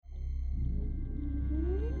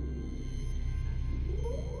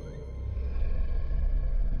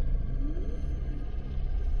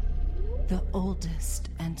The oldest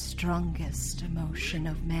and strongest emotion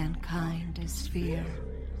of mankind is fear.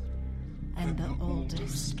 And the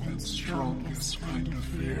oldest and strongest kind of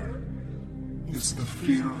fear is the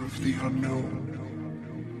fear of the unknown.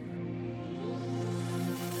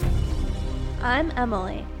 I'm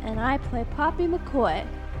Emily, and I play Poppy McCoy.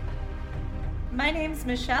 My name's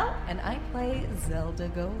Michelle. And I play Zelda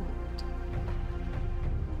Gold.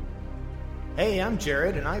 Hey, I'm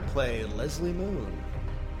Jared, and I play Leslie Moon.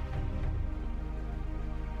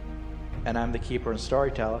 And I'm the keeper and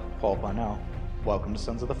storyteller, Paul Parnell. Welcome to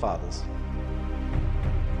Sons of the Fathers.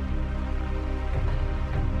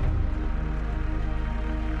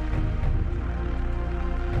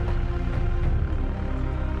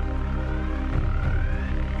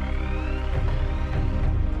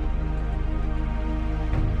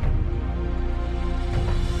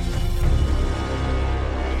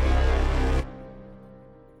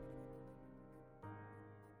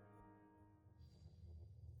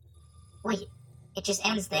 Wait, it just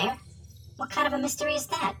ends there? What kind of a mystery is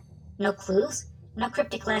that? No clues? No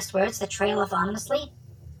cryptic last words that trail off ominously?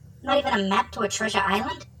 Not even a map to a treasure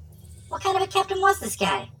island? What kind of a captain was this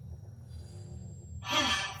guy?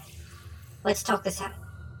 Let's talk this out.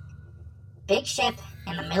 Big ship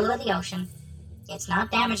in the middle of the ocean. It's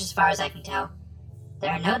not damaged as far as I can tell.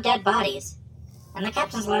 There are no dead bodies. And the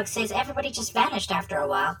captain's log says everybody just vanished after a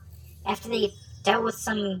while. After they dealt with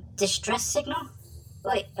some distress signal?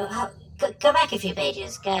 Wait, go back a few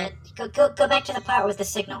pages. Go back to the part with the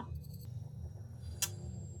signal.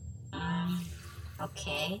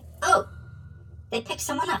 Okay. Oh! They picked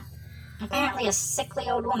someone up. Apparently a sickly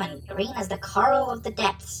old woman, green as the coral of the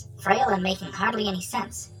depths, frail and making hardly any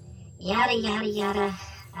sense. Yada yada yada.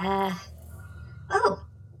 Oh!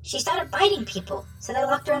 She started biting people, so they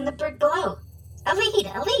locked her in the brig below. A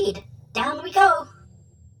lead! Down we go!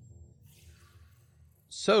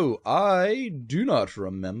 So, I do not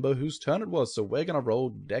remember whose turn it was, so we're going to roll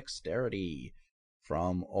dexterity.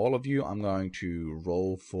 From all of you, I'm going to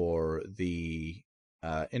roll for the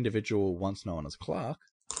individual once known as Clark.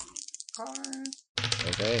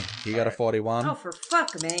 Okay, he got a 41. Oh, for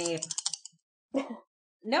fuck me.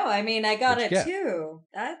 No, I mean, I got What'd you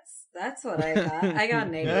a 2. That's what I got. I got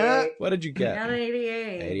an 88. What did you I get? got an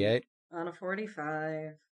 88. 88? On a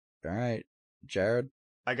 45. Alright. Jared?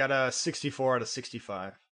 I got a 64 out of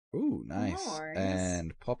 65. Ooh, nice. Nice.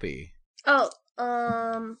 And Poppy? Oh,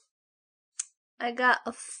 I got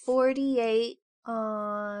a 48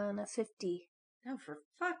 on a 50. No, for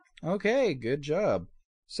fuck. Okay, good job.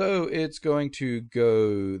 So it's going to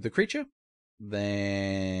go the creature,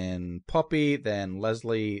 then Poppy, then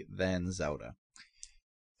Leslie, then Zelda.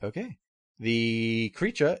 Okay. The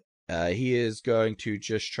creature, he is going to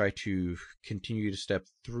just try to continue to step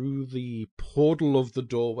through the portal of the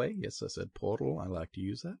doorway. Yes, I said portal. I like to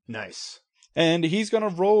use that. Nice. And he's going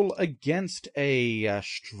to roll against a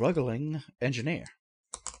struggling engineer.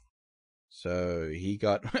 So he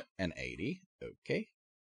got an 80. Okay.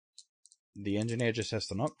 The engineer just has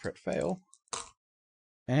to not crit fail.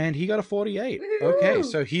 And he got a 48. Woo-hoo! Okay,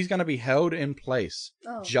 so he's going to be held in place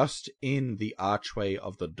Oh. just in the archway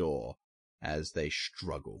of the door as they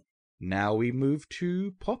struggle. Now we move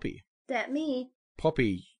to Poppy. That me.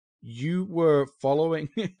 Poppy, you were following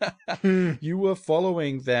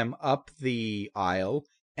them up the aisle,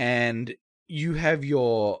 and you have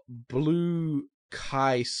your blue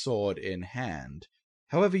Kai sword in hand.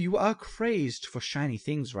 However, you are crazed for shiny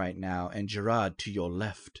things right now, and Gerard to your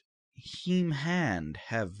left, him hand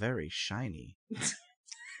have very shiny.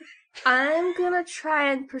 I'm gonna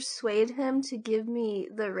try and persuade him to give me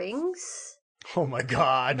the rings. Oh my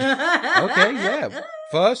god. Okay, yeah.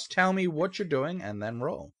 First, tell me what you're doing, and then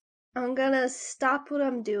roll. I'm gonna stop what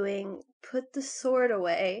I'm doing, put the sword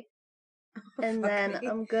away, and then Okay.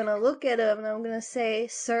 I'm gonna look at him and I'm gonna say,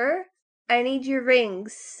 "Sir, I need your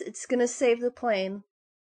rings. It's gonna save the plane,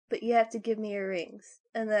 but you have to give me your rings."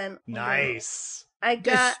 And then Nice. I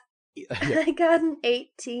got Yeah. I got an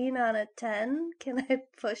 18 on a 10. Can I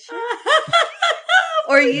push it?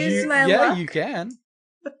 Or use my yeah, luck? you can.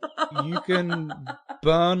 You can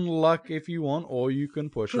burn luck if you want, or you can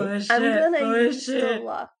push it. I'm gonna use the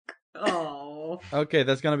luck. Oh. Okay,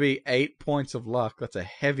 that's going to be 8 points of luck. That's a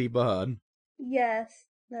heavy burn. Yes,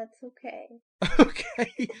 that's okay.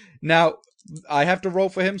 Okay. Now, I have to roll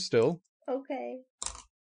for him still. Okay.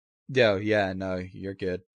 Yeah, no, you're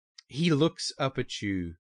good. He looks up at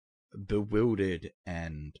you, bewildered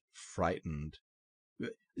and frightened.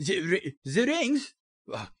 The rings?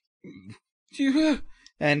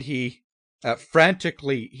 And he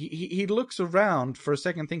frantically, he looks around for a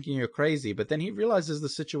second thinking you're crazy, but then he realizes the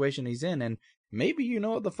situation he's in, and maybe you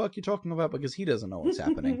know what the fuck you're talking about because he doesn't know what's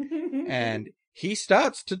happening. And he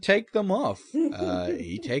starts to take them off.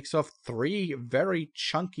 He takes off 3 very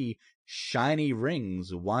chunky, shiny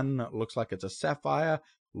rings. One looks like it's a sapphire,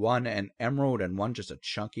 one an emerald, and one just a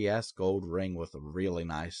chunky-ass gold ring with a really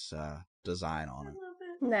nice design on it.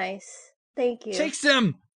 Nice. Thank you. Takes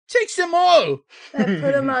them all! I put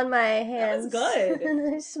them on my hands. was good.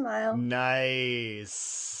 And I smile.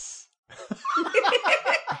 Nice.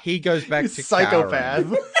 He goes back You to psychopath.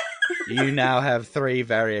 Karen. You now have 3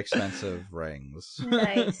 very expensive rings.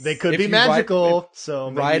 Nice. They could If be you magical, so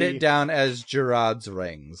maybe... Write it down as Gerard's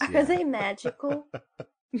rings. Are they magical?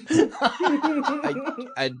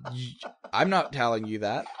 I'm not telling you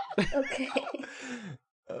that. Okay.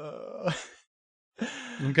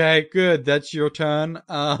 Okay, good. That's your turn.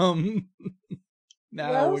 Now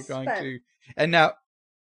Well we're going spent. to... And now,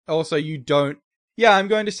 also, you don't... Yeah, I'm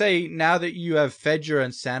going to say, now that you have Fedra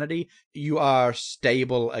and Sanity, you are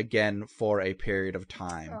stable again for a period of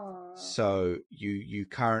time. Aw. So, you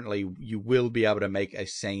currently... You will be able to make a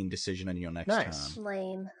sane decision in your next Nice. turn.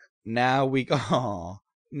 Lame. Now we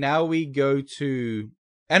go to...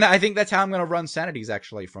 And I think that's how I'm going to run Sanities,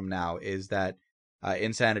 actually, from now, is that...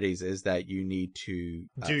 Insanities is that you need to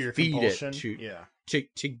Do your feed compulsion. it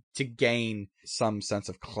to gain some sense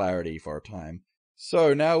of clarity for a time.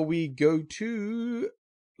 So now we go to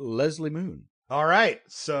Leslie Moon. All right,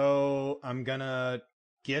 so I'm gonna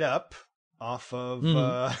get up off of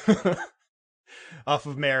off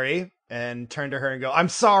of Mary and turn to her and go, "I'm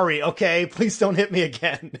sorry, okay? Please don't hit me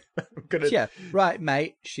again." Yeah, right,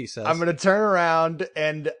 mate, she says. I'm gonna turn around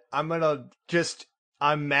and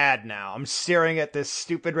I'm mad now. I'm staring at this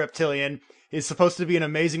stupid reptilian. It's supposed to be an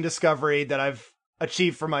amazing discovery that I've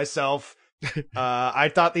achieved for myself. I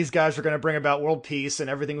thought these guys were going to bring about world peace and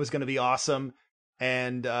everything was going to be awesome.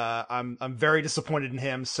 And I'm very disappointed in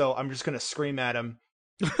him. So I'm just going to scream at him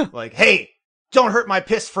like, "Hey, don't hurt my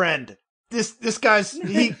piss friend. This guy's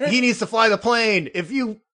he needs to fly the plane. If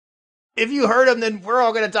you hurt him, then we're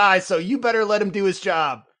all going to die. So you better let him do his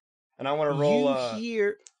job." And I want to roll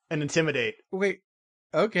an intimidate. Wait,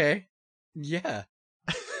 okay. Yeah.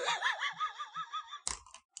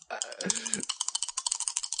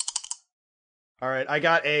 All right, I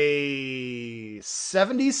got a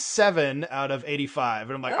 77 out of 85.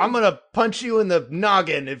 And I'm like, I'm going to punch you in the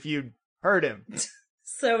noggin if you hurt him.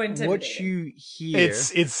 So intimidating. What you hear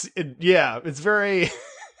It's very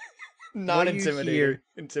not What you intimidating. hear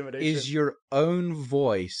Intimidation. is your own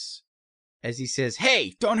voice as he says,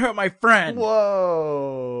 "Hey, don't hurt my friend.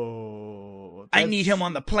 Whoa. I need him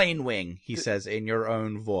on the plane wing," he says in your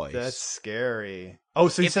own voice. That's scary. Oh,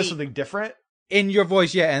 so he If says he- something different? In your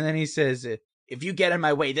voice, yeah, and then he says, "If you get in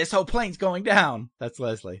my way, this whole plane's going down." That's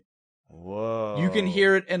Leslie. Whoa. You can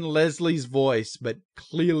hear it in Leslie's voice, but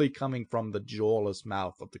clearly coming from the jawless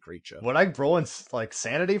mouth of the creature. Would I roll in,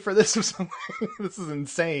 sanity for this or something? This is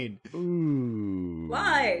insane. Ooh.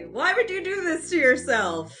 Why? Why would you do this to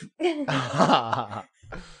yourself? You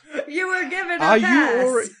were given a Are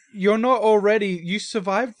pass. you're not already... You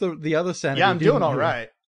survived the other sanity, Yeah, I'm didn't doing all you? right.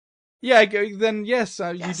 Yeah, then yes,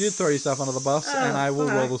 you did throw yourself under the bus, Oh, and I will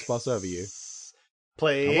roll fuck. this bus over you. I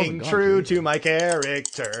Playing wasn't going true to. to my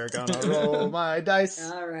character. Gonna roll my dice.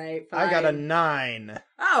 All right, I got a fine. 9.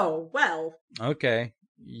 Oh, well. Okay,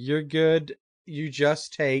 you're good. You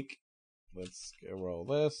just take... Let's go roll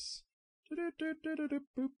this.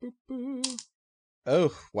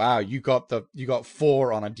 Oh, wow, you got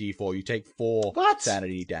 4 on a d4. You take 4 What?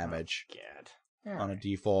 sanity damage God. on a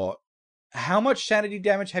d4. How much sanity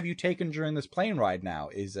damage have you taken during this plane ride now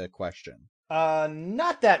is a question.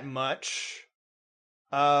 Not that much.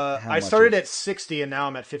 How I much started is- at 60 and now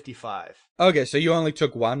I'm at 55. Okay, so you only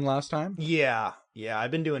took 1 last time? Yeah,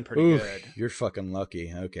 I've been doing pretty Oof, good. you're fucking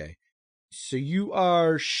lucky. Okay. So you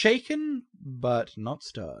are shaken, but not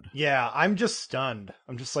stirred. Yeah, I'm just stunned.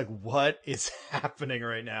 I'm just like, what is happening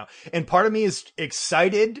right now? And part of me is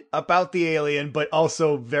excited about the alien, but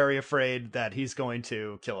also very afraid that he's going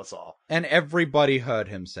to kill us all. And everybody heard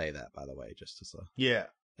him say that, by the way, just as Yeah.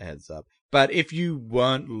 a heads up. But if you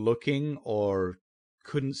weren't looking or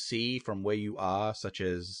couldn't see from where you are, such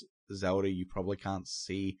as Zelda, you probably can't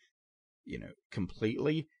see,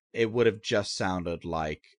 completely. It would have just sounded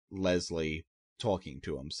like Leslie talking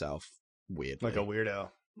to himself weirdly. Like a weirdo.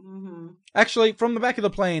 Mm-hmm. Actually, from the back of the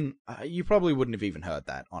plane, you probably wouldn't have even heard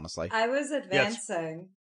that, honestly. I was advancing.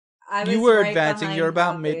 I was You were right advancing. behind You're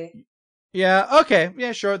about Poppy. mid. Yeah, okay.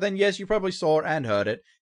 Yeah, sure. Then yes, you probably saw and heard it.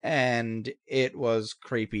 And it was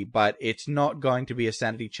creepy, but it's not going to be a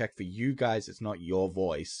sanity check for you guys. It's not your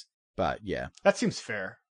voice. But yeah. That seems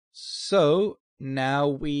fair. So now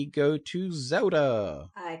we go to Zelda.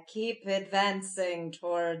 I keep advancing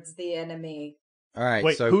towards the enemy. All right,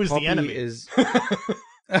 Wait, so who's Poppy the enemy? is Both of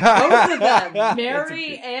them, That's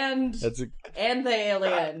Mary and the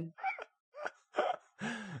alien.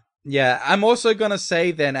 Yeah, I'm also gonna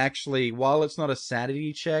say then, actually, while it's not a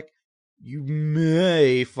sanity check, you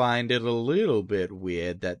may find it a little bit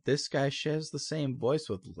weird that this guy shares the same voice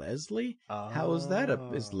with Leslie. How is that?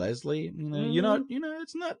 Is Leslie? You're not.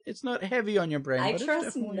 It's not heavy on your brain. I but it's trust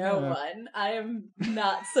definitely, no one. I am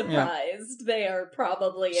not surprised. They are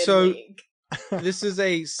probably in league. This is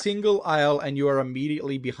a single aisle, and you are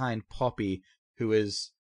immediately behind Poppy, who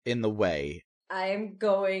is in the way. I'm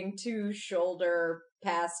going to shoulder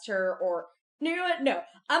past her, or you know what? No,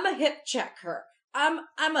 I'm a hip check her. I'm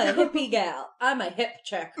a hippie gal. I'm a hip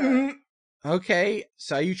checker. Okay,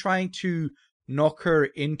 so are you trying to knock her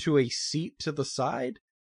into a seat to the side?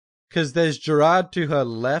 Because there's Gerard to her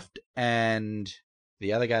left and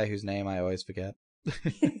the other guy whose name I always forget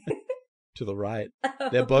to the right.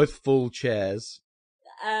 They're both full chairs.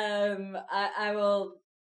 I will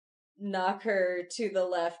knock her to the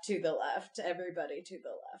left, everybody to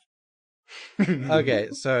the left. Okay,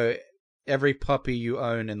 so every puppy you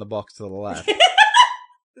own in the box to the left.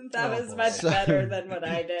 That was much better than what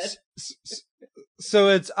I did. So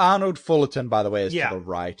it's Arnold Fullerton, by the way, is to the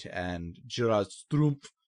right, and Gerard Strumpf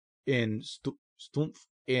in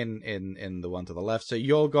the one to the left. So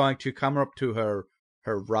you're going to come up to her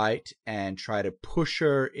right and try to push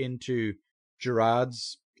her into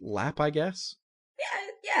Gerard's lap, I guess.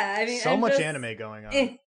 Yeah. I mean, so much anime going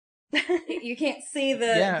on. You can't see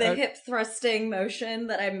the hip thrusting motion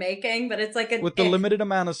that I'm making, but it's like with the limited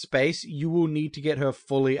amount of space, you will need to get her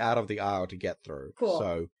fully out of the aisle to get through. Cool.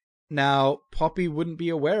 So now Poppy wouldn't be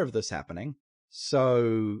aware of this happening.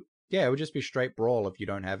 So yeah, it would just be straight brawl if you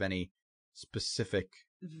don't have any specific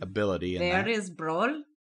ability in that. Where is brawl?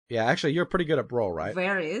 Yeah, actually, you're pretty good at brawl, right?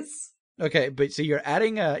 Where is? Okay, but so you're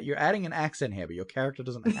adding an accent here, but your character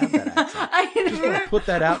doesn't have that accent. Just want to put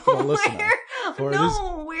that out for the listener.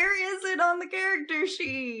 Where is it on the character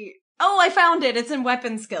sheet? Oh, I found it. It's in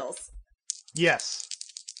weapon skills. Yes.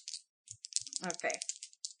 Okay.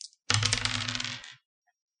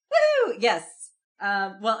 Woo! Yes.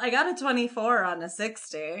 Well, I got a 24 on a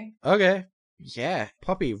 60. Okay. Yeah.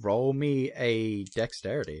 Poppy, roll me a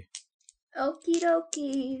dexterity. Okie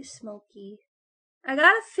dokie, Smokey. I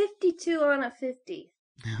got a 52 on a 50.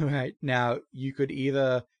 All right. Now, you could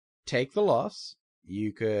either take the loss,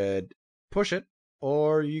 you could push it,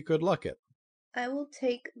 or you could luck it. I will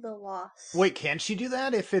take the loss. Wait, can she do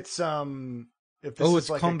that if it's if this it's is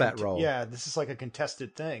like combat roll. Yeah, this is like a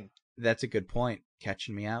contested thing. That's a good point.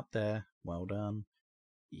 Catching me out there. Well done.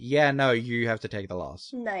 Yeah, no, you have to take the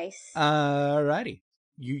loss. Nice. Alrighty.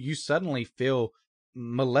 You suddenly feel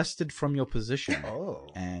molested from your position. Oh.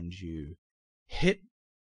 And you hit,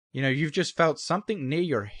 you've just felt something near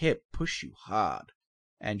your hip push you hard.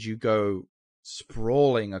 And you go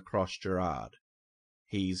sprawling across Gerard.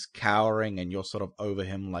 He's cowering and you're sort of over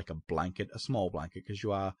him like a blanket, a small blanket, because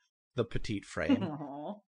you are the petite frame.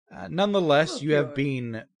 Nonetheless, you have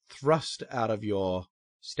been thrust out of your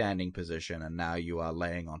standing position and now you are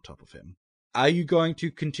laying on top of him. Are you going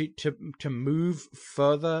to continue to move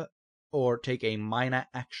further or take a minor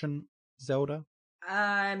action, Zelda?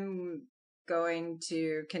 I'm going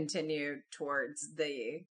to continue towards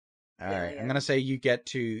the... Alright, I'm going to say you get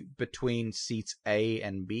to between seats A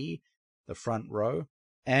and B, the front row.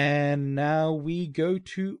 And now we go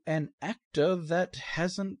to an actor that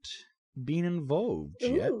hasn't been involved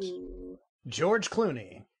yet. Ooh. George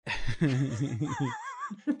Clooney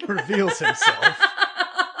reveals himself.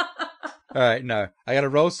 Alright, no. I gotta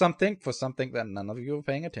roll something for something that none of you are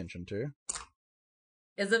paying attention to.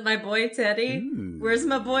 Is it my boy Teddy? Ooh. Where's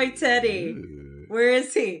my boy Teddy? Ooh. Where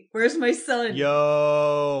is he? Where's my son?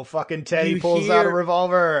 Yo, fucking Teddy You pulls out a hear-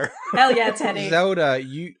 revolver. Hell yeah, Teddy. Zelda,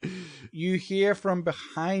 you hear from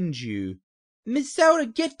behind you, Miss Zelda,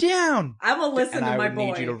 get down! I will listen And to I my would boy.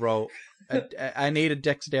 need you to roll. I need a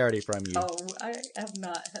dexterity from you. Oh, I have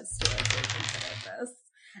not historically been good at this.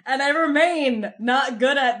 And I remain not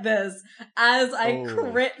good at this as I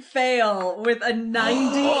crit fail with a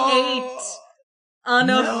 98 on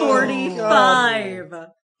a 45.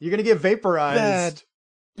 You're gonna get vaporized.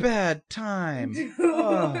 Bad time.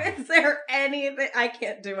 Is there anything? I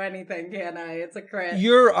can't do anything, can I? It's a crit.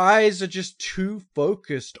 Your eyes are just too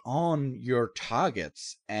focused on your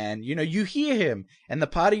targets. And, you hear him. And the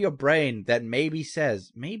part of your brain that maybe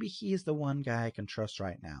says, maybe he is the one guy I can trust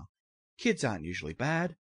right now. Kids aren't usually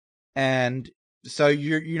bad. And so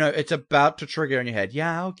it's about to trigger in your head.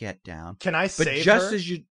 Yeah, I'll get down. Can I But save just her? as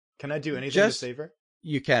you... Can I do anything to save her?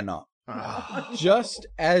 You cannot. Just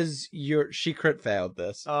as she crit failed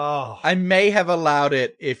this. Oh. I may have allowed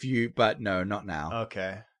it but no, not now.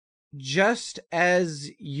 Okay. Just as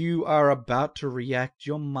you are about to react,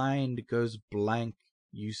 your mind goes blank.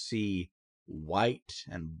 You see white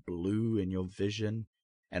and blue in your vision,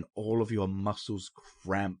 and all of your muscles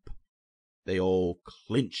cramp. They all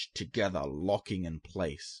clinch together, locking in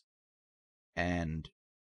place. And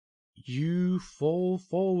you fall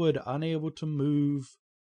forward, unable to move.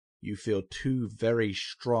 You feel 2 very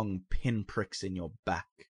strong pinpricks in your back,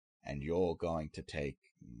 and you're going to take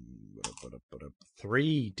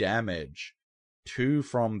 3 damage. 2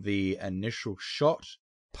 from the initial shot,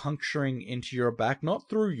 puncturing into your back, not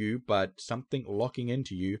through you, but something locking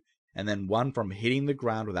into you, and then 1 from hitting the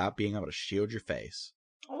ground without being able to shield your face.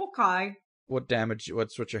 Okay. What damage?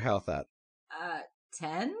 What's your health at?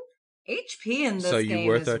 10? HP in this So you game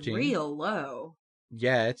were is 13? real low.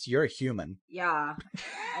 Yeah, you're a human. Yeah.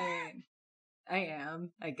 I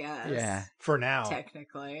am, I guess. Yeah. For now.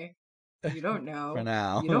 Technically. You don't know. For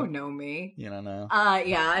now. You don't know me. You don't know.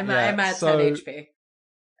 Yeah, I'm at 10 HP.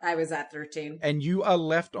 I was at 13. And you are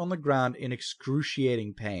left on the ground in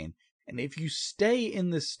excruciating pain. And if you stay in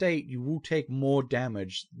this state, you will take more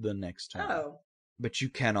damage the next turn. Oh. But you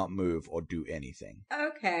cannot move or do anything.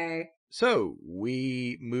 Okay. So,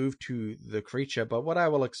 we move to the creature, but what I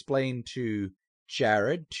will explain to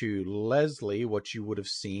Jared, to Leslie, what you would have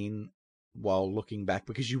seen while looking back,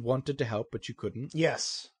 because you wanted to help, but you couldn't,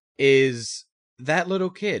 Yes. is that little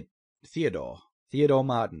kid, Theodore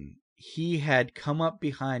Martin. He had come up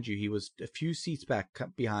behind you. He was a few seats back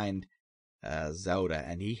behind Zelda,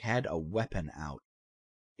 and he had a weapon out.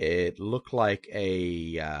 It looked like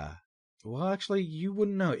well, actually, you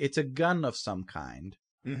wouldn't know. It's a gun of some kind.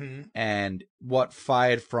 Mm-hmm. And what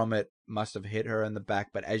fired from it must have hit her in the back,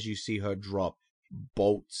 but as you see her drop,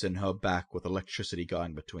 bolts in her back with electricity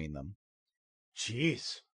going between them.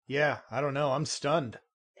 Jeez. Yeah, I don't know. I'm stunned.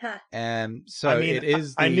 And so I mean, it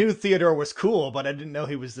is. I knew Theodore was cool, but I didn't know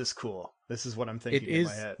he was this cool. This is what I'm thinking in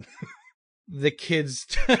my head. The kids.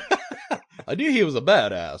 I knew he was a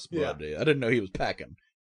badass, but Yeah. I didn't know he was packing.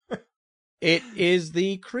 It is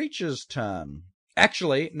the creature's turn.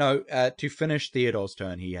 Actually, no. To finish Theodore's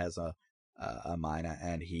turn, he has a minor,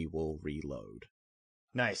 and he will reload.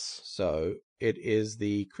 Nice. So it is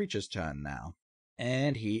the creature's turn now,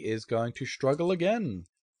 and he is going to struggle again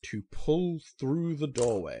to pull through the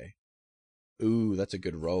doorway. Ooh, that's a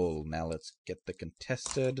good roll. Now let's get the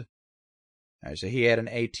contested. All right, so he had an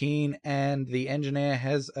 18, and the engineer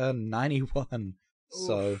has a 91. Oof.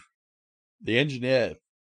 So the engineer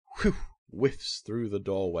whiffs through the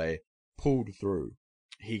doorway, pulled through.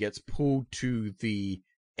 He gets pulled to the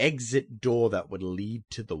exit door that would lead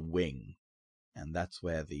to the wing. And that's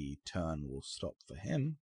where the turn will stop for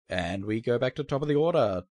him. And we go back to top of the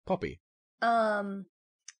order. Poppy.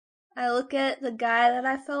 I look at the guy that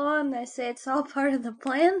I fell on and I say it's all part of the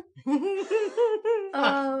plan.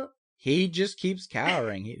 He just keeps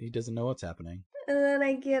cowering. He doesn't know what's happening. And then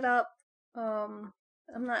I get up. I'm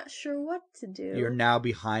not sure what to do. You're now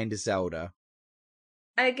behind Zelda.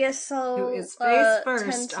 I guess I'll. Who is face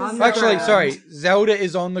first on the Actually, ground. sorry. Zelda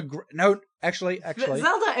is on the no. Actually,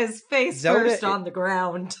 Zelda is face first on the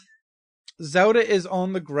ground. Zelda is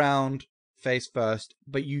on the ground face first,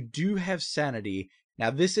 but you do have sanity. Now,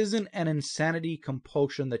 this isn't an insanity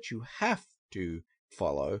compulsion that you have to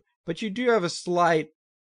follow, but you do have a slight.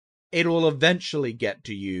 It will eventually get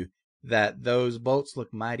to you that those bolts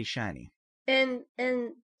look mighty shiny. And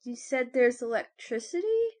you said there's electricity?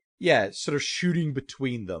 Yeah, it's sort of shooting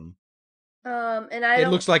between them. And It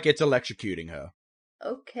looks like it's electrocuting her.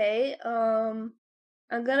 Okay, I'm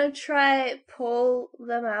gonna try pull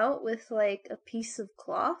them out with, like, a piece of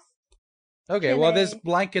cloth. Okay, well, there's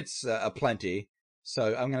blankets aplenty,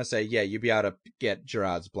 so I'm gonna say, yeah, you'd be able to get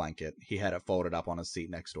Gerard's blanket. He had it folded up on his seat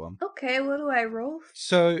next to him. Okay, what do I roll?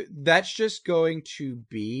 So that's just going to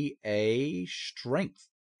be a strength,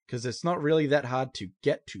 because it's not really that hard to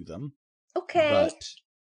get to them. Okay. But,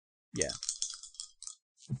 yeah.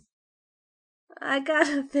 I got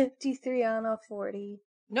a 53 on a 40.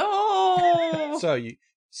 No!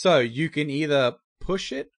 So you can either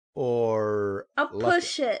push it or I'll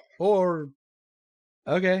push it. Or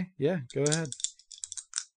okay, yeah, go ahead.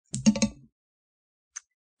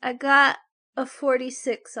 I got a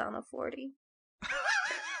 46 on a 40.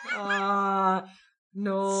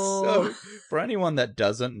 No. So, for anyone that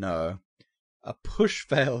doesn't know, a push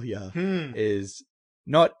failure is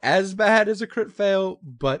not as bad as a crit fail,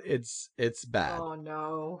 but it's bad. Oh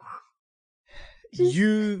no.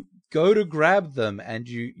 You go to grab them and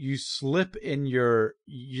you slip in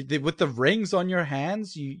with the rings on your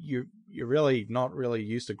hands, you you're really not really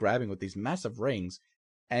used to grabbing with these massive rings,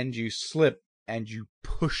 and you slip and you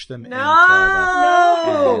push them in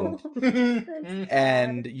No! further,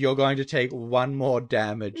 and you're going to take 1 more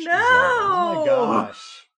damage. No! Zelda. Oh my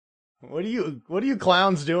gosh. What are you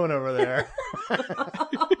clowns doing over there?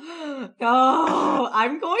 Oh,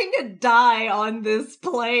 I'm going to die on this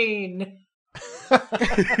plane.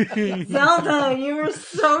 Zelda, you were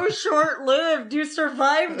so short-lived. You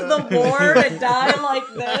survived the war to die like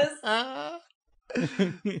this.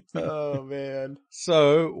 Oh man.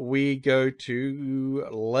 So we go to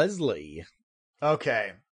Leslie.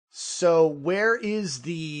 Okay. So where is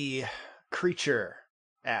the creature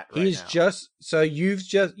at right He's now?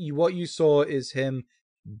 what you saw is him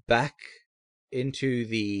back into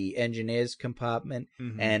the engineer's compartment,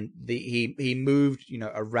 Mhm. and he moved,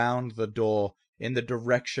 around the door in the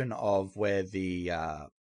direction of where the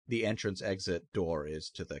entrance exit door is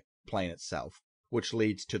to the plane itself, which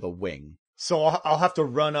leads to the wing. So I'll have to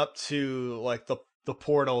run up to like the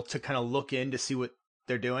portal to kind of look in to see what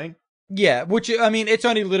they're doing. Yeah, which I mean, it's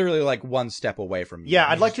only literally like 1 step away from you. Yeah,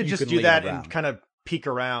 I'd like to You just can do lean that around. and kind of peek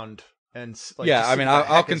around and like. Yeah, just I see mean, what the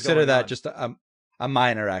I'll heck is consider going that on. just a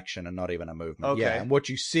minor action and not even a movement. Okay. Yeah, and what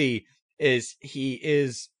you see is he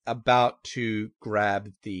is about to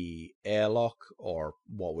grab the airlock, or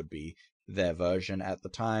what would be their version at the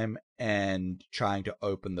time, and trying to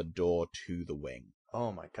open the door to the wing.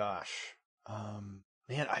 Oh my gosh.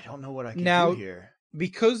 Man, I don't know what I can Now- do here.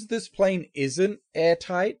 Because this plane isn't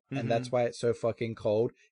airtight, Mhm. and that's why it's so fucking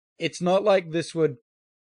cold, it's not like this would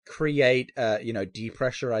create a,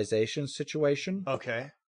 depressurization situation.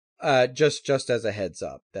 Okay. Just as a heads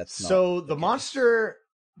up. That's not So the case. monster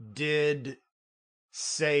did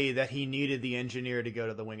say that he needed the engineer to go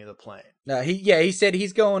to the wing of the plane. No, he said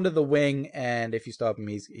he's going to the wing, and if you stop him,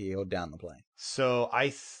 he'll down the plane. So I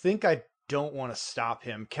think I don't want to stop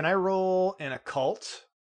him. Can I roll an occult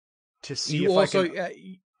to see You if also, I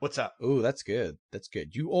can... What's up? oh, that's good. That's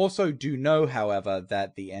good. You also do know, however,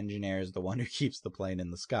 that the engineer is the one who keeps the plane in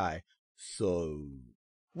the sky. So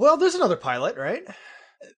Well, there's another pilot, right?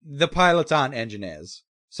 the pilots aren't engineers.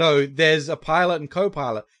 So there's a pilot and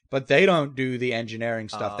co-pilot, but they don't do the engineering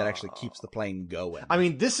stuff that actually keeps the plane going. I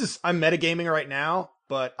mean, I'm metagaming right now,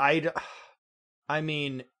 but I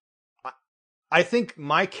think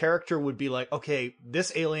my character would be like, okay,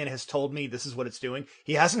 this alien has told me this is what it's doing.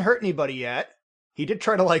 He hasn't hurt anybody yet. He did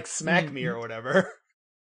try to like smack me or whatever.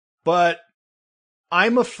 But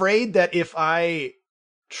I'm afraid that if I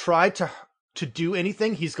try to do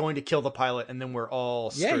anything, he's going to kill the pilot and then we're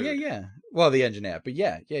all screwed. Yeah. Well, the engineer, but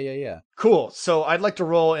yeah. Cool. So I'd like to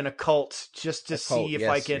roll an occult just to Occult, see if yes,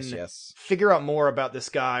 I can yes. figure out more about this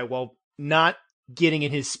guy while not getting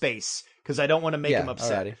in his space, because I don't want to make him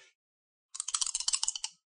upset.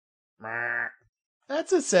 Alrighty.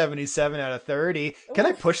 That's a 77 out of 30. Can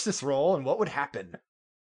I push this roll, and what would happen?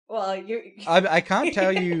 Well, you. I can't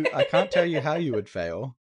tell you. I can't tell you how you would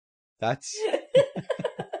fail. That's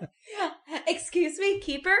Excuse me,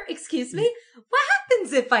 Keeper. Excuse me. What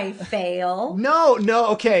happens if I fail? No,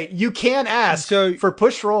 okay. You can ask. So- for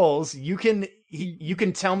push rolls, you can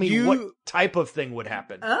tell me You- what type of thing would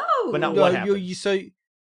happen. Oh, But not no, what happened.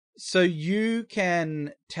 so you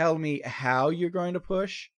can tell me how you're going to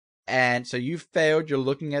push, and so you failed. You're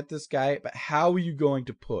looking at this guy, but how are you going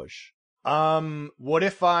to push? What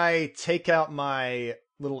if I take out my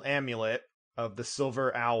little amulet of the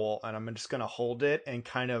silver owl, and I'm just gonna hold it and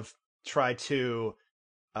kind of try to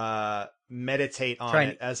meditate on Try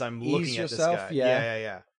and it as I'm ease looking at this yourself? guy. Yeah.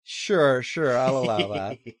 Yeah. Sure, I'll allow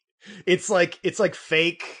that. It's like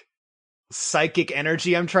fake psychic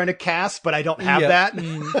energy I'm trying to cast, but I don't have Yeah. that.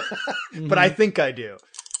 Mm. But I think I do.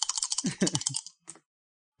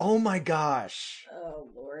 Oh my gosh. Oh,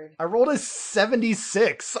 Lord. I rolled a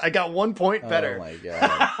 76. I got 1 point better. Oh my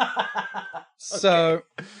god. So,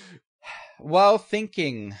 while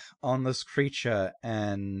thinking on this creature,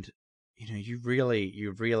 and you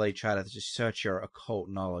really try to just search your occult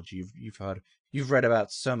knowledge. You've read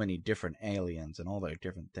about so many different aliens and all their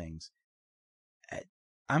different things.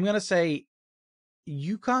 I'm gonna say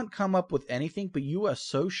you can't come up with anything, but you are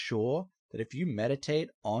so sure that if you meditate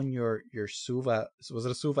on your silver, was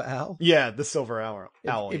it a silver owl? Yeah, the silver owl.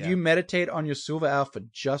 If you meditate on your silver owl for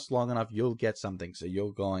just long enough, you'll get something. So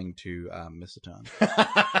you're going to miss a turn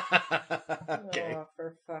Okay. Oh,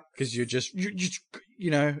 for fuck's because you're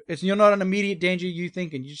you're not in immediate danger. You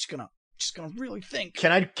think, and you're just gonna really think.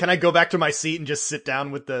 Can I go back to my seat and just sit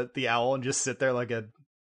down with the owl and just sit there like a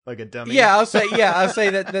dummy? Yeah, I'll say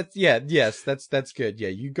that's that's good. Yeah,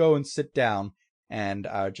 you go and sit down and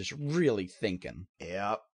are just really thinking.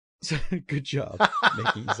 Yep. Good job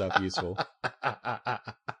making yourself useful.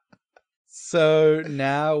 So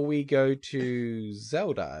now we go to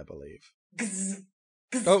Zelda, I believe.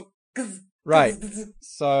 Oh, right.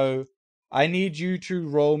 So I need you to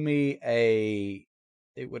roll me a...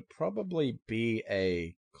 It would probably be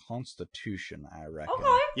a Constitution, I reckon.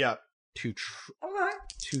 Okay. Yeah. To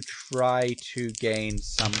Okay. try to gain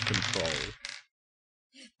some control.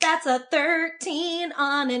 That's a 13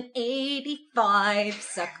 on an 85.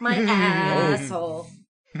 Suck my asshole.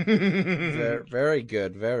 Very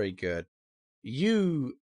good, very good.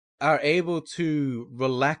 You are able to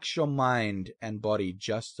relax your mind and body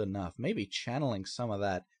just enough, maybe channeling some of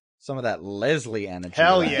that Leslie energy.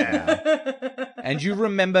 Hell right yeah. now. And you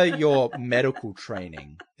remember your medical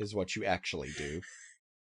training is what you actually do.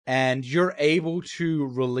 And you're able to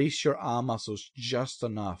release your arm muscles just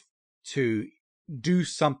enough to do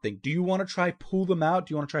something. Do you want to try pull them out?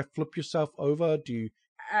 Do you want to try flip yourself over? Do you...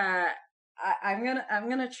 I'm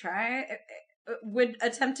gonna try. Would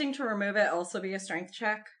attempting to remove it also be a strength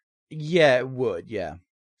check? Yeah, it would, yeah.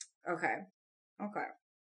 Okay.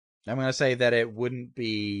 I'm going to say that it wouldn't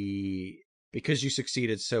be... Because you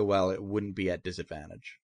succeeded so well, it wouldn't be at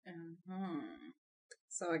disadvantage. Mm-hmm.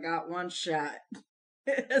 So I got one shot,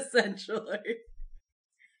 essentially.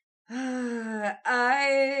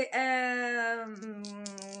 I am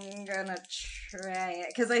gonna try it,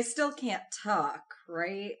 because I still can't talk,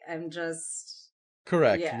 right? I'm just...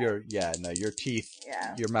 Correct. Yeah. Your teeth,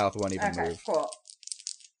 Yeah. your mouth won't even Okay, move. cool.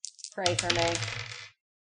 Pray for me.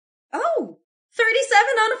 Oh! 37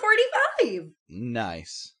 on a 45!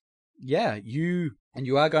 Nice. Yeah, you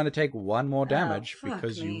are going to take one more damage fuck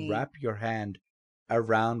because me. you wrap your hand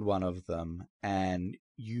around one of them and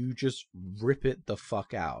you just rip it the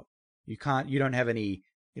fuck out. You don't have any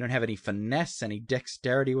finesse, any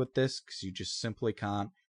dexterity with this because you just simply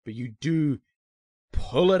can't, but you do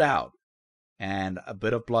pull it out and a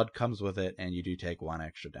bit of blood comes with it and you do take one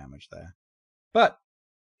extra damage there. But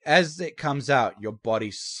as it comes out, your body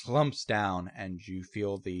slumps down and you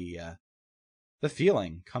feel the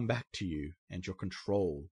feeling come back to you and your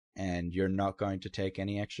control, and you're not going to take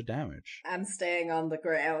any extra damage. I'm staying on the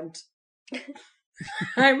ground.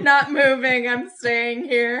 I'm not moving, I'm staying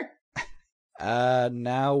here.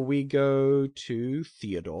 Now we go to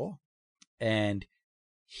Theodore, and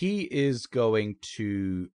he is going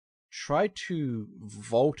to try to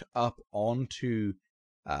vault up onto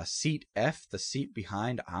seat F, the seat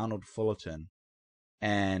behind Arnold Fullerton,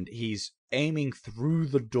 and he's aiming through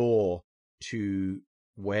the door to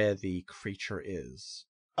where the creature is.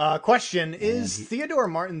 Question, is Theodore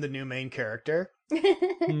Martin the new main character?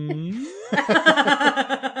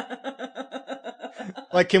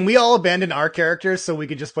 Like, can we all abandon our characters so we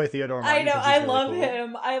could just play Theodore Martin? I know, 'cause he's I really love cool?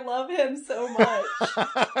 him. I love him so much.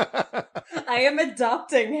 I am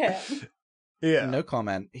adopting him. Yeah. No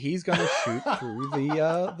comment. He's gonna shoot through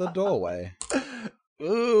the doorway.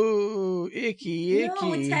 Ooh, icky.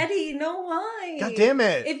 No, Teddy, no why? God damn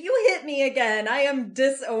it. If you hit me again, I am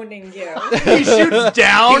disowning you. He shoots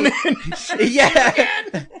down.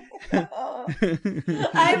 Yeah.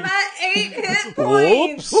 I'm at 8 hit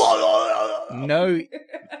points.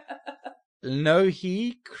 No,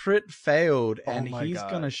 he crit failed, and my he's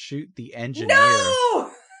God. gonna shoot the engineer.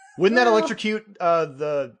 No! Wouldn't that electrocute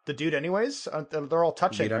the dude anyways? They're all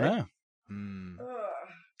touching, You don't right? know. Hmm.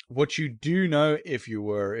 What you do know, if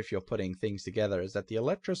you're putting things together, is that the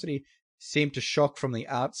electricity seemed to shock from the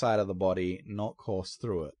outside of the body, not course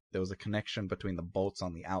through it. There was a connection between the bolts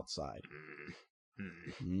on the outside.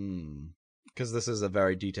 Because this is a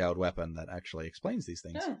very detailed weapon that actually explains these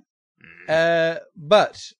things.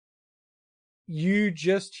 But you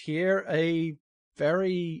just hear a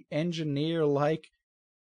very engineer-like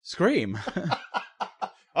scream.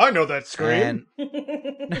 I know that scream. He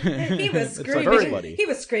was It's like screaming. Piss Buddy. He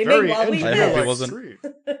was screaming Very while we I hope pissed. he wasn't-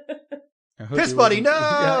 I hope Piss he buddy, wasn't-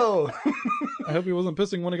 no! I hope he wasn't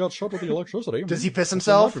pissing when he got shot with the electricity. Does he piss That's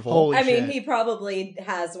himself? not my fault. Holy I mean, shit. he probably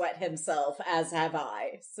has wet himself, as have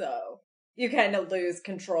I. So you kind of lose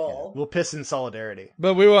control. We'll piss in solidarity.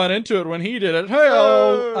 But we weren't into it when he did it.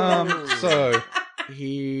 Hey-oh! So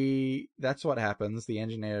that's what happens. The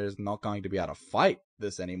engineer is not going to be able to fight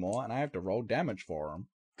this anymore, and I have to roll damage for him.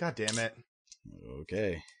 God damn it.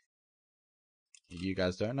 Okay. You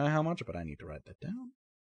guys don't know how much, but I need to write that down.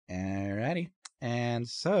 Alrighty. And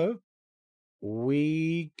so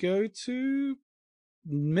we go to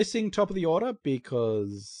missing top of the order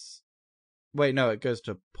because... Wait, no, it goes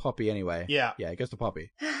to Poppy anyway. Yeah. Yeah, it goes to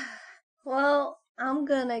Poppy. Well, I'm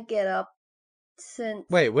gonna get up since.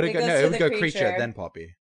 Wait, would it It go? goes No, to it would the go creature. creature, then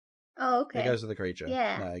Poppy. Oh, okay. It goes to the creature.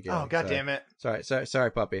 Yeah. No, I get Oh, it. god damn it.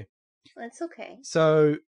 Sorry, Poppy. It's okay.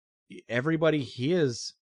 So everybody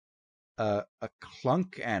hears a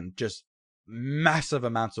clunk and just massive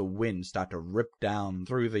amounts of wind start to rip down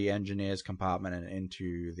through the engineer's compartment and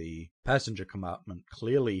into the passenger compartment.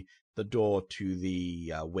 Clearly, the door to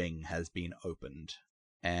the wing has been opened.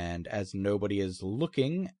 And as nobody is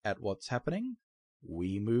looking at what's happening,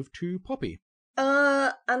 we move to Poppy.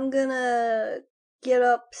 I'm gonna get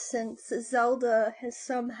up since Zelda has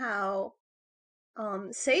somehow,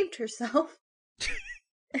 saved herself.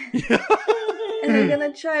 And I'm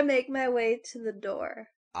gonna try and make my way to the door.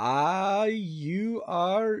 You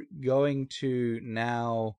are going to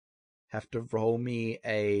now have to roll me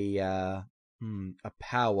a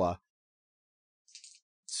power.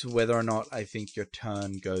 So whether or not I think your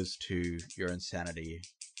turn goes to your insanity.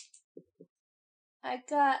 I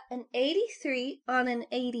got an 83 on an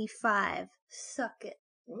 85. Suck it.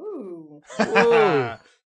 Ooh. Whoa.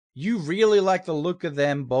 You really like the look of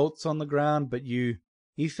them bolts on the ground, but you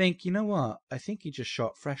think, you know what? I think you just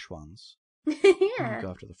shot fresh ones. Yeah.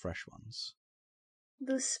 Go after the fresh ones.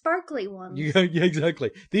 The sparkly ones. Yeah,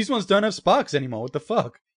 exactly. These ones don't have sparks anymore. What the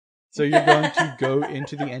fuck? So you're going to go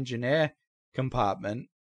into the engineer compartment.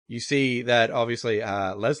 You see that obviously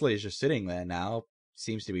Leslie is just sitting there now.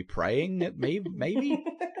 Seems to be praying at me, maybe?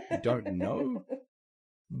 You don't know.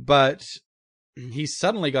 But he's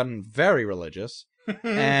suddenly gotten very religious.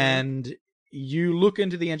 And you look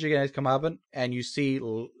into the engineer's compartment and you see,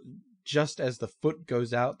 just as the foot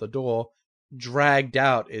goes out the door, dragged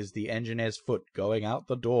out is the engineer's foot going out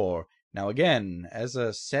the door. Now again, as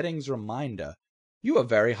a settings reminder, you are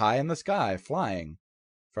very high in the sky, flying.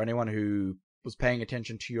 For anyone who was paying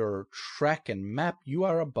attention to your track and map, you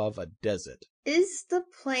are above a desert. Is the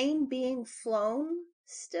plane being flown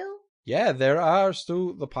still? Yeah, there are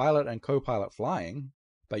still the pilot and co-pilot flying.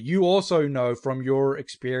 But you also know from your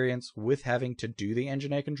experience with having to do the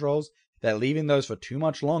engineer controls that leaving those for too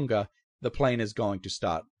much longer, the plane is going to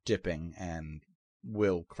start dipping and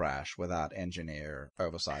will crash without engineer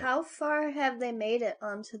oversight. How far have they made it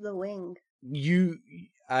onto the wing? Do you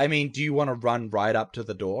want to run right up to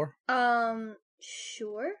the door?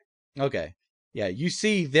 Sure. Okay. Yeah, you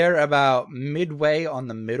see they're about midway on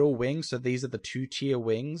the middle wing, so these are the 2-tier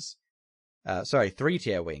wings.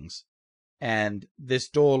 3-tier wings. And this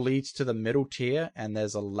door leads to the middle tier, and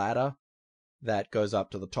there's a ladder that goes up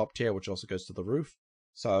to the top tier, which also goes to the roof.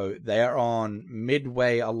 So they are on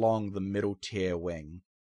midway along the middle tier wing.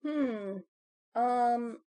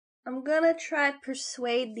 I'm gonna try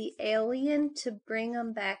persuade the alien to bring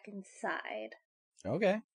him back inside.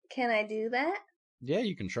 Okay. Can I do that? Yeah,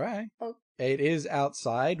 you can try. Oh. It is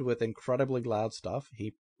outside with incredibly loud stuff.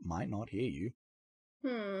 He might not hear you.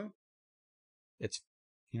 It's,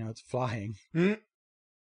 it's flying. Do you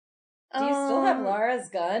still have Lara's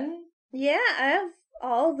gun? Yeah, I have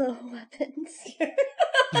all the weapons.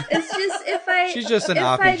 It's just She's just an if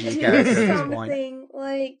RPG I do character at this point. something,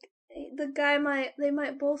 like, they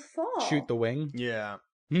might both fall. Shoot the wing? Yeah.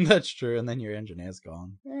 That's true, and then your engineer's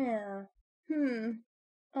gone. Yeah.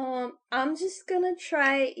 I'm just gonna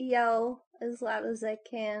try yell as loud as I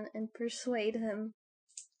can and persuade him.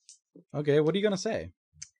 Okay, what are you gonna say?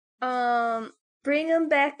 Bring him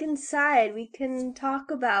back inside. We can talk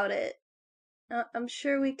about it. I'm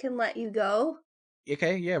sure we can let you go.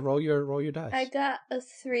 Okay, yeah, roll your dice. I got a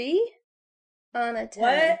 3 on a 10.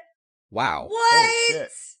 What? Wow. What? Holy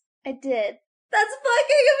shit. I did. That's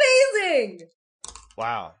fucking amazing!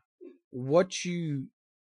 Wow. What you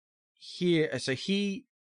hear, so he,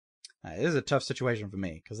 this is a tough situation for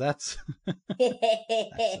me, because that's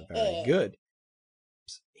very good.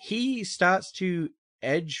 He starts to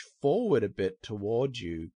edge forward a bit towards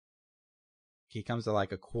you. He comes to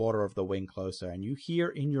like a quarter of the wing closer, and you hear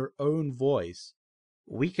in your own voice,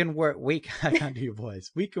 I can't do your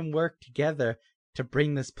voice. We can work together to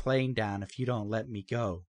bring this plane down if you don't let me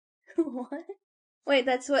go. What? Wait,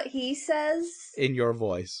 that's what he says? In your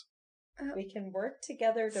voice. We can work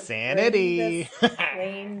together to Sanity. bring this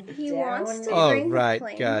plane He down. wants to Oh, bring right, the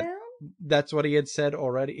plane God. down? That's what he had said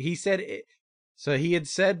already. He said it. So he had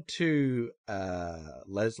said to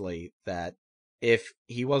Leslie that if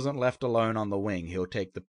he wasn't left alone on the wing, he'll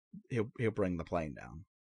bring the plane down.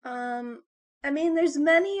 There's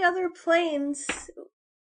many other planes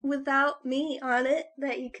without me on it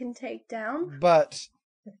that you can take down. But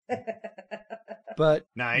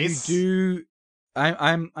Nice. You do.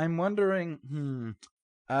 I'm wondering.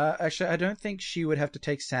 Actually, I don't think she would have to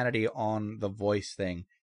take sanity on the voice thing.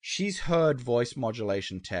 She's heard voice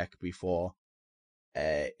modulation tech before.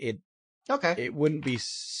 Okay. It wouldn't be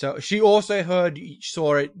so. She also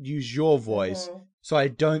saw it use your voice, so I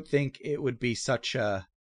don't think it would be such a.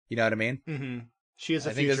 You know what I mean? Mm-hmm. She is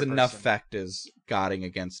a I think there's future enough person. factors guarding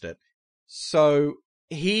against it. So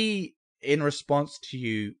he, in response to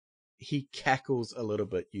you, he cackles a little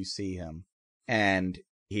bit. You see him, and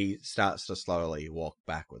he starts to slowly walk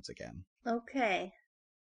backwards again. Okay.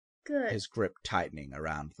 Good. His grip tightening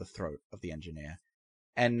around the throat of the engineer.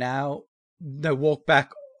 And now, no, walk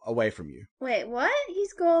back away from you. Wait, what?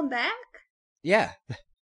 He's going back? Yeah,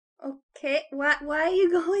 Okay. Why are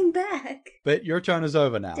you going back? but your turn is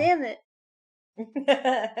over now. Damn it.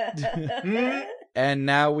 And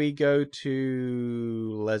now we go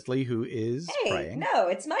to Leslie, who is praying. No,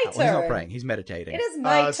 it's my Well, turn. he's not praying. He's meditating. It is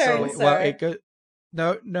my turn, sir. Well, it goes.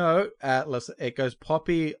 No. Listen, it goes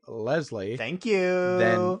Poppy, Leslie, Thank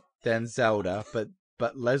you. then Zelda.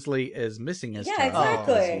 But Leslie is missing his Yeah, turn.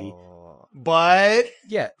 exactly. But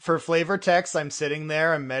Yeah. for flavor text, I'm sitting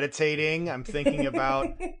there, I'm meditating, I'm thinking about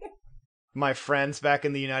my friends back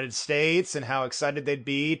in the United States and how excited they'd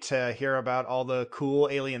be to hear about all the cool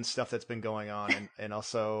alien stuff that's been going on, and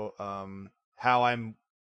also how I'm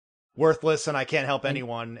worthless and I can't help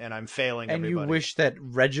anyone and I'm failing And everybody. you wish that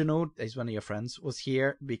Reginald, as one of your friends, was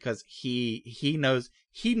here because he knows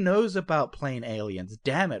about plane aliens.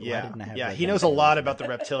 Damn it! Why Yeah, didn't I have he Reginald knows a here? lot about the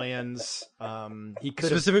reptilians. He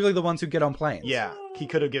could have, Specifically the ones who get on planes. yeah, he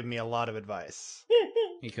could have given me a lot of advice.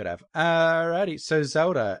 He could have. Alrighty, so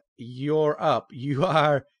Zelda, you're up. You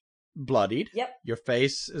are bloodied. Yep. Your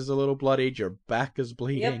face is a little bloodied. Your back is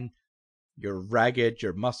bleeding. You're ragged.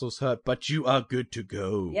 Your muscles hurt, but you are good to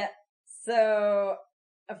go. Yeah. So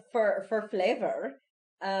for flavor,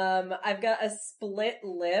 I've got a split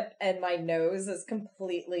lip and my nose is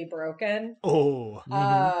completely broken. Oh,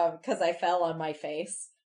 Because I fell on my face.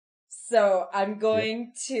 So I'm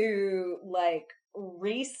going to like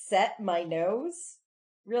reset my nose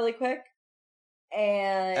really quick.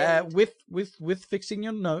 And With fixing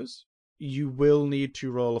your nose, you will need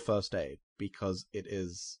to roll a first aid because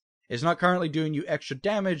it's not currently doing you extra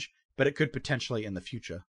damage, but it could potentially in the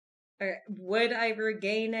future. would I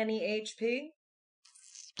regain any HP?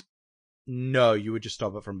 No, you would just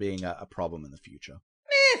stop it from being a problem in the future.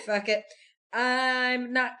 Fuck it.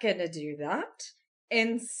 I'm not gonna do that.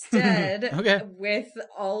 Instead, Okay. with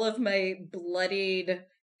all of my bloodied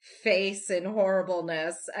face and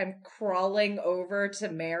horribleness, I'm crawling over to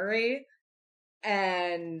Mary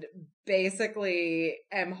and basically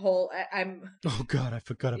I'm Oh God, I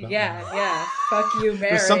forgot about that. yeah, fuck you,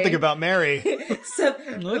 Mary. there's something about Mary.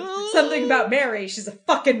 Something about Mary. She's a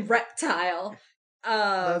fucking reptile.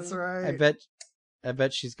 That's right. I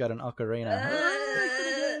bet she's got an ocarina.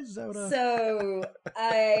 Zelda. So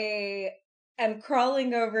I am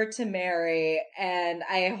crawling over to Mary and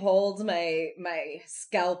I hold my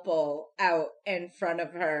scalpel out in front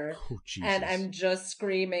of her. Oh, Jesus. And I'm just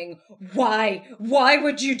screaming, "Why? Why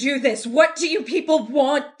would you do this? What do you people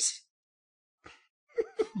want?"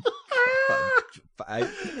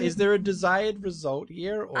 Is there a desired result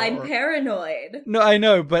here? Or... I'm paranoid. No, I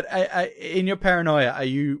know, but I, in your paranoia, are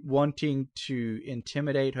you wanting to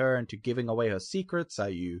intimidate her into giving away her secrets? Are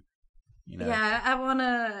you know? Yeah,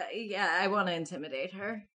 I wanna intimidate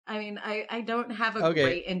her. I mean, I don't have a Okay.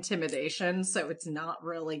 great intimidation, so it's not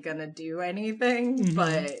really gonna do anything,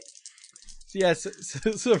 but... Yes,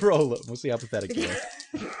 so roll it. We'll see how pathetic you are.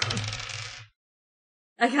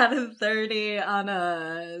 I got a 30 on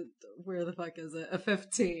a... Where the fuck is it? A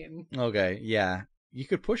 15. Okay, yeah. You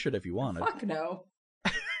could push it if you wanted. Fuck no.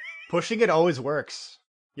 Pushing it always works.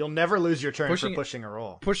 You'll never lose your turn Pushing for it- pushing a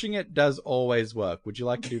roll. Pushing it does always work. Would you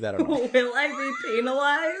like to do that or not? Will I be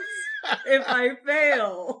penalized if I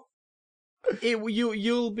fail?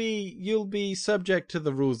 You'll be subject to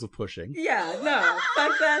the rules of pushing. Yeah, no.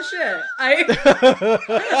 Fuck that shit.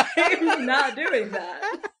 I'm not doing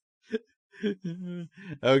that.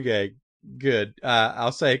 Okay, good.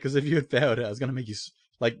 I'll say, because if you had failed it, I was going to make you,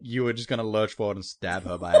 you were just going to lurch forward and stab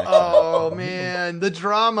her by accident. Oh man, the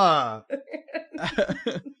drama.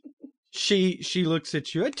 She looks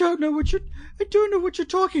at you. I don't know what you're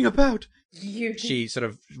talking about. She sort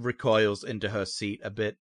of recoils into her seat a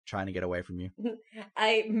bit, trying to get away from you.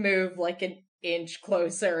 I move like an inch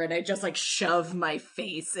closer and I just like shove my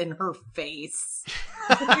face in her face.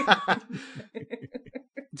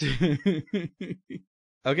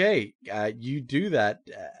 Okay, you do that.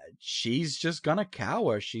 She's just gonna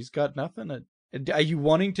cower. She's got nothing to... Are you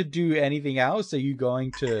wanting to do anything else? Are you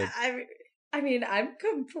going to... I mean, I've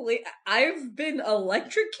been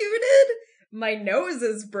electrocuted. My nose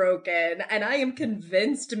is broken, and I am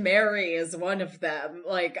convinced Mary is one of them.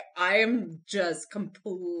 Like, I am just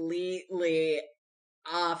completely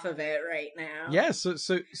off of it right now. Yeah, so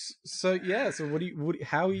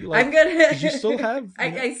how are you, like... I'm gonna... 'cause you still have...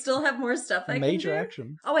 I still have more stuff I can do. major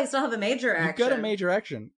action. Oh, I still have a major action. You've got a major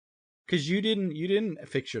action. Because you didn't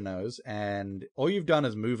fix your nose, and all you've done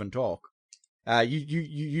is move and talk.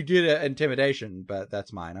 You did intimidation, but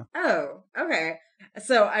that's minor. Oh, okay.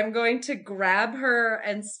 So I'm going to grab her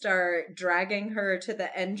and start dragging her to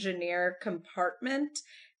the engineer compartment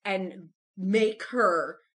and make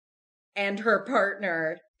her and her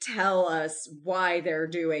partner tell us why they're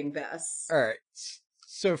doing this. All right.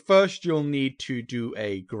 So first, you'll need to do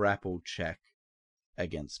a grapple check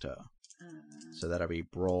against her. So that'll be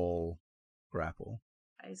brawl, grapple.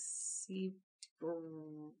 I see.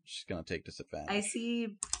 She's gonna take disadvantage. I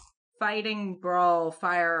see fighting, brawl,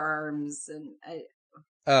 firearms, and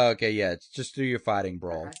Oh, okay, yeah. Just do your fighting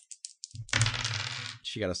brawl. Okay.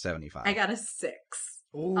 She got a 75. I got a 6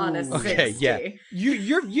 Ooh. on a 60. Okay, yeah.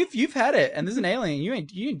 You've had it, and there's an alien. You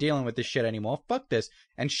ain't dealing with this shit anymore. Fuck this.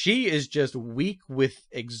 And she is just weak with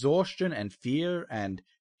exhaustion and fear, and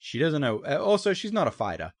she doesn't know. Also, she's not a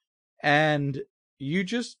fighter, and you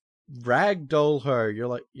just ragdoll her. You're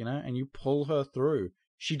like, and you pull her through.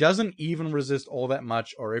 She doesn't even resist all that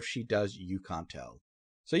much, or if she does, you can't tell.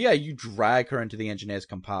 So yeah, you drag her into the engineer's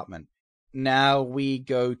compartment. Now we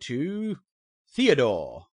go to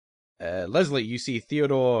Theodore. Leslie, you see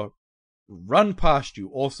Theodore run past you,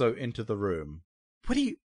 also into the room.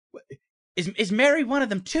 Is Mary one of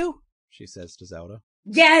them too? She says to Zelda.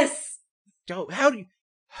 Yes! How do you...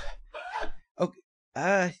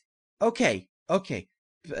 Okay.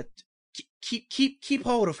 But keep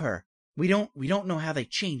hold of her. We don't know how they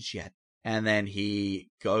changed yet. And then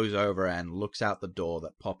he goes over and looks out the door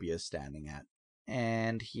that Poppy is standing at.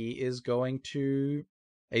 And he's going to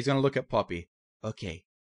look at Poppy. Okay.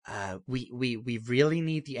 We really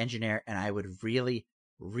need the engineer, and I would really,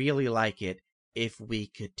 really like it if we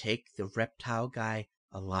could take the reptile guy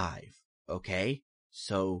alive. Okay?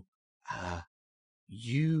 So,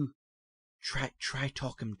 you try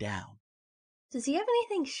talk him down. Does he have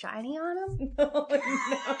anything shiny on him? Oh,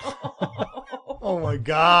 no. Oh my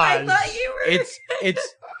god. I thought you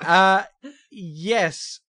were...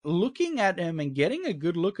 Yes. Looking at him and getting a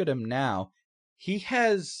good look at him now, he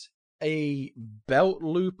has a belt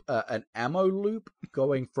loop, an ammo loop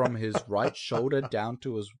going from his right shoulder down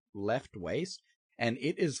to his left waist, and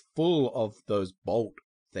it is full of those bolt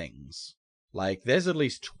things. Like, there's at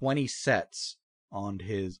least 20 sets on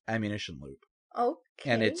his ammunition loop. Okay.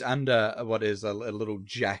 And it's under what is a little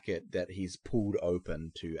jacket that he's pulled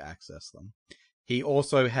open to access them. He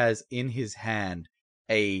also has in his hand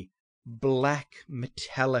a black,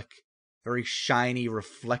 metallic, very shiny,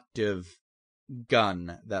 reflective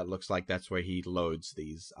gun that looks like that's where he loads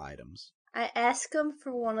these items. I ask him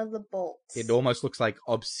for one of the bolts. It almost looks like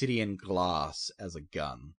obsidian glass as a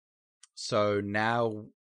gun. So now,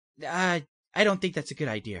 I don't think that's a good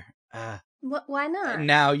idea. Why not?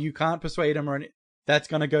 Now you can't persuade him or anything. That's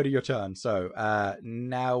going to go to your turn. So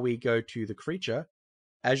now we go to the creature.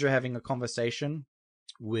 As you're having a conversation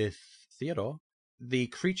with Theodore, the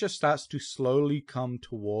creature starts to slowly come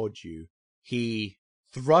towards you. He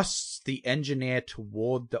thrusts the engineer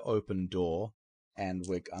toward the open door, and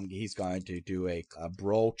he's going to do a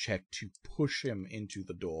brawl check to push him into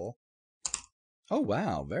the door. Oh,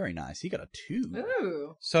 wow. Very nice. He got a 2.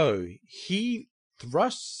 Ooh. So he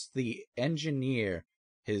thrusts the engineer,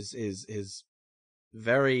 his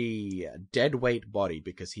very dead weight body,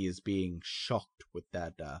 because he is being shocked with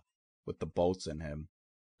that with the bolts in him,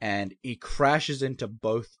 and he crashes into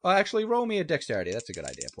both. Oh, actually, roll me a dexterity. That's a good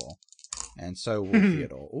idea, Paul. And so will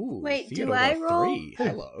Theodore. Ooh, wait, Theodore do I got roll? 3.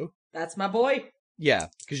 Hello. That's my boy. Yeah,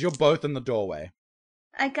 because you're both in the doorway.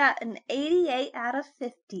 I got an 88 out of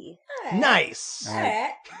 50. Nice.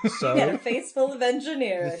 Alright. So Got a face full of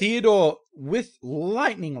engineers. Theodore, with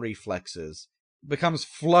lightning reflexes, becomes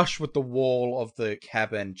flush with the wall of the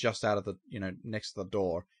cabin just out of the, next to the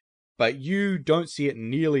door. But you don't see it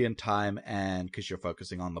nearly in time, and because you're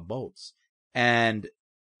focusing on the bolts. And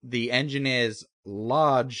the engineer's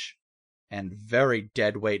large and very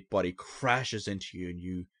deadweight body crashes into you, and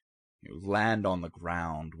you land on the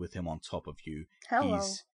ground with him on top of you. Hello.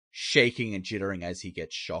 He's shaking and jittering as he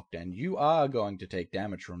gets shocked, and you are going to take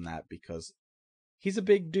damage from that because he's a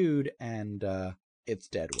big dude, and it's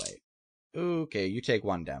dead weight. Okay, you take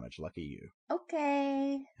 1 damage. Lucky you.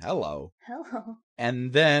 Okay. Hello. Hello.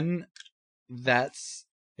 And then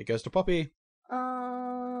it goes to Poppy.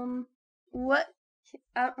 What?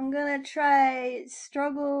 I'm gonna try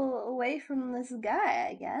struggle away from this guy,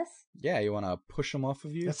 I guess. Yeah, you want to push him off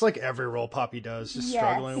of you? That's like every role Poppy does, just Yes.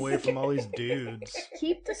 struggling away from all these dudes.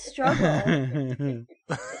 Keep the struggle.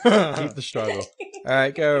 Keep the struggle. All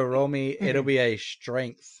right, go. Roll me. It'll be a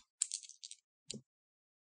strength.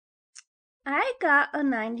 I got a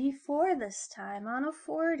 94 this time on a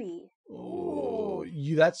 40. Ooh,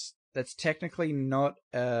 that's technically not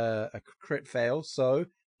a crit fail, so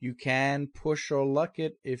You can push or luck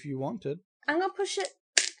it if you wanted. I'm gonna push it.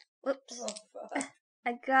 Whoops. Oh, fuck.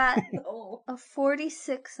 I got No. a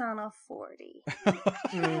 46 on a 40.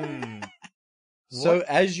 So What?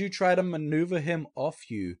 as you try to maneuver him off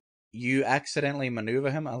you, you accidentally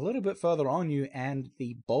maneuver him a little bit further on you, and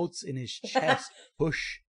the bolts in his chest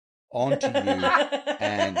push onto you,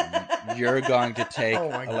 and you're going to take Oh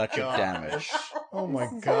my electric gosh. damage. Oh my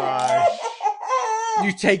This is gosh.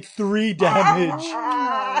 You take 3 damage.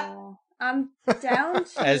 Oh, I'm down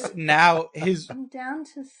to As now his... I'm down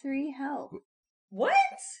to 3 health. What?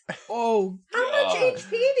 Oh, How much God. HP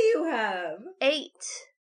do you have? 8.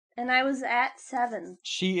 And I was at 7.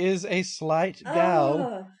 She is a slight gal.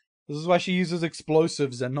 Oh. This is why she uses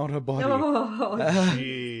explosives and not her body. Oh.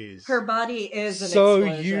 Jeez. Her body is an So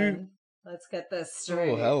explosion. Let's get this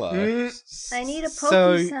straight. Oh, hello. I need a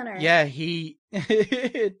So, Poke Center. yeah, he...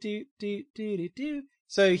 do.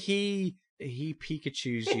 So he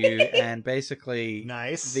Pikachus you, and basically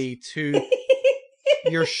Nice. the two...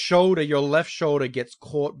 Your left shoulder gets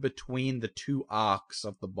caught between the 2 arcs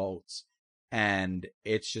of the bolts, and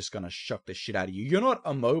it's just gonna shock the shit out of you. You're not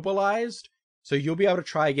immobilized, so you'll be able to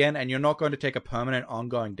try again, and you're not going to take a permanent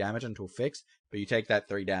ongoing damage until fixed, but you take that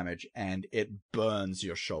 3 damage, and it burns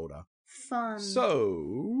your shoulder. Fun.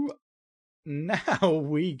 So, now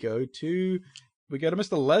we go to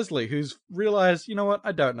Mr. Leslie, who's realized, you know what,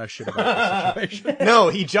 I don't know shit about this situation. No,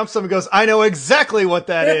 he jumps up and goes, I know exactly what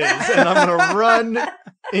that is. And I'm going to run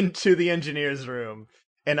into the engineer's room.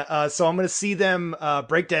 And so I'm going to see them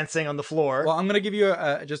breakdancing on the floor. Well, I'm going to give you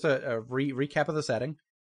just a recap of the setting.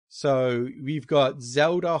 So we've got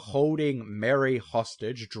Zelda holding Mary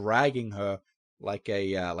hostage, dragging her like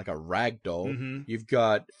a rag doll. Mhm. You've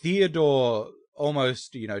got Theodore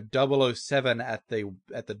almost 007 at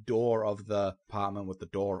the door of the apartment with the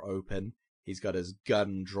door open. He's got his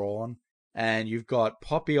gun drawn. And you've got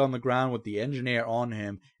Poppy on the ground with the engineer on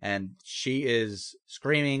him, and she is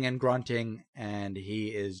screaming and grunting, and he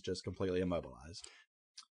is just completely immobilized.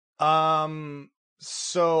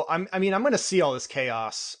 So I'm going to see all this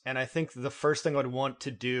chaos, and I think the first thing I'd want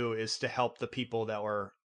to do is to help the people that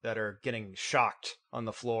are getting shocked on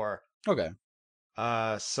the floor. Okay.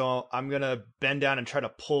 So I'm going to bend down and try to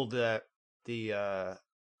pull the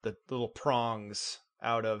little prongs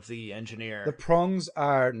out of the engineer. The prongs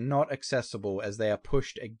are not accessible as they are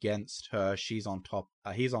pushed against her. She's on top.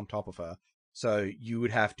 He's on top of her. So you would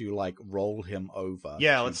have to roll him over.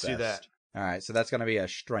 Yeah, to let's do that. All right. So that's going to be a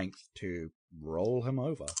strength to roll him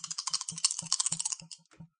over.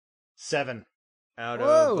 7 out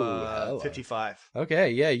Whoa, of hello. 55. Okay.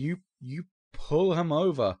 Yeah. You pull him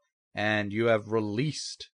over, and you have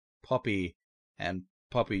released Poppy. And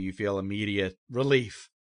Poppy, you feel immediate relief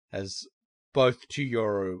as both to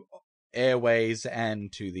your airways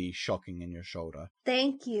and to the shocking in your shoulder.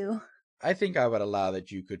 Thank you. I think I would allow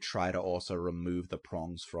that you could try to also remove the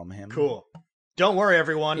prongs from him. Cool. Don't worry,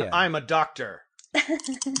 everyone. Yeah. I'm a doctor.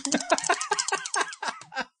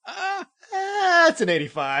 That's an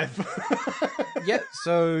 85. Yeah,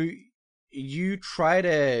 so you try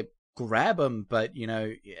to grab him, but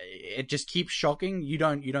it just keeps shocking. You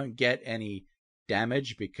don't get any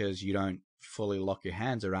damage because you don't fully lock your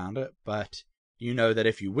hands around it, but you know that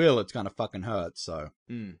if you will, it's gonna fucking hurt. So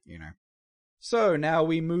So now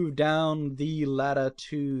we move down the ladder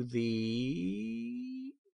to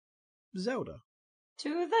the Zelda.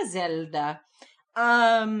 To the Zelda.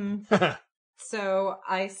 So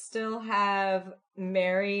I still have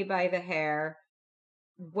Mary by the hair.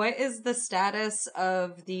 What is the status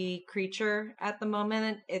of the creature at the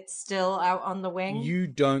moment? It's still out on the wing? You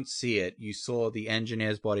don't see it. You saw the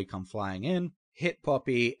engineer's body come flying in, hit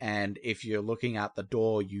Poppy, and if you're looking out the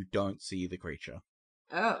door, you don't see the creature.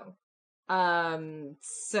 Oh.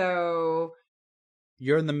 So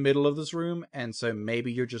You're in the middle of this room, and so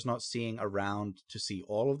maybe you're just not seeing around to see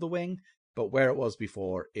all of the wing, but where it was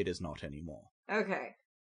before, it is not anymore. okay.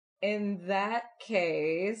 In that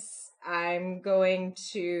case, I'm going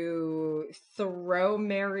to throw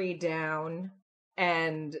Mary down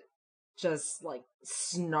and just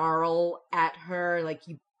snarl at her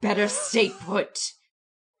you better stay put.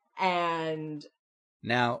 And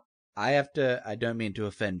Now, I don't mean to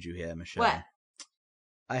offend you here, Michelle. what?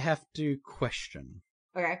 I have to question.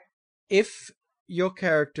 Okay. If your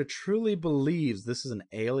character truly believes this is an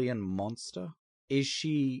alien monster, is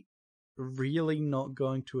she really not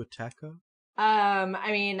going to attack her?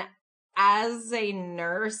 I mean, as a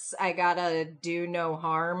nurse, I got a do no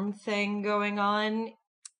harm thing going on.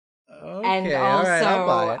 Okay, And all right, I'll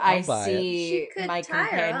buy also, it. I I'll buy it. see She could my tie her up.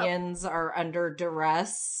 companions are under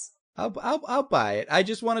duress. I'll buy it. I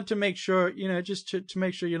just wanted to make sure, just to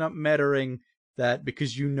make sure you're not meddling that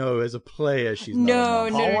because you know as a player she's not No,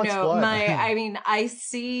 a monster. Paul wants blood. I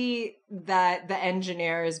see that the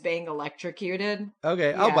engineer is being electrocuted.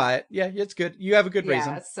 Okay, I'll Yeah. buy it. Yeah, it's good. You have a good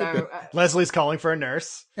reason. Yeah, so Leslie's calling for a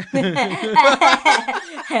nurse.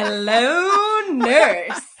 hello,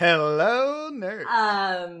 nurse. Hello, nurse.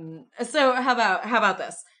 So how about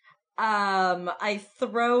this? I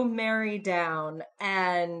throw Mary down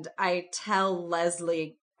and I tell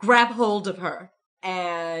Leslie, grab hold of her.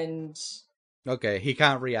 And Okay, he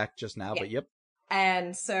can't react just now, but yep.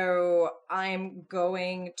 so I'm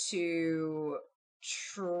going to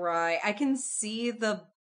try. I can see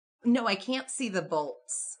no, I can't see the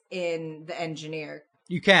bolts in the engineer.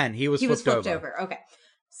 You can. He was flipped over. Okay.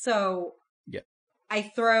 So Yep. I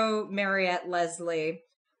throw Mary at Leslie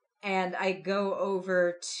and I go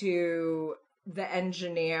over to the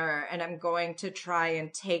engineer and I'm going to try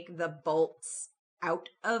and take the bolts out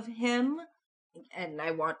of him. And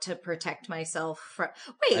I want to protect myself from.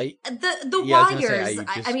 Wait, the Yeah, I was gonna say,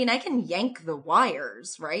 wires. I mean, I can yank the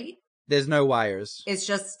wires, right? There's no wires. It's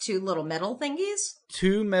just two little metal thingies.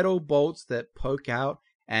 2 metal bolts that poke out,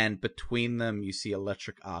 and between them you see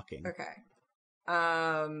electric arcing. Okay.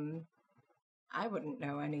 I wouldn't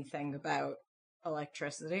know anything about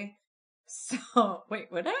electricity. So wait,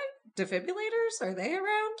 would I? Defibrillators, are they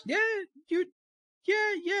around? Yeah, you'd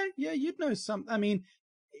know some. I mean,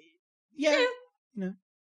 yeah. You know,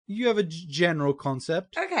 you have a general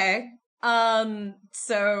concept. Okay.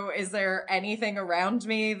 So is there anything around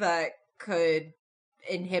me that could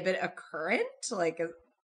inhibit a current, like a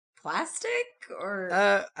plastic or?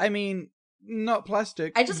 I mean, not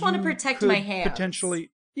plastic. I just want to You protect my could hands.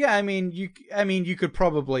 Potentially, yeah. I mean, you could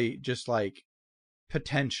probably just like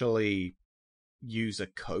potentially use a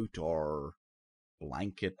coat or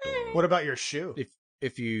blanket. Or What about your shoe?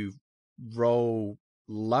 if you roll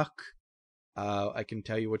luck, I can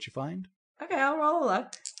tell you what you find. Okay, I'll roll a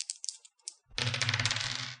luck.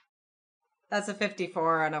 That's a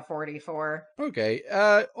 54 and a 44. Okay.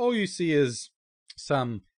 All you see is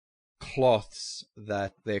some cloths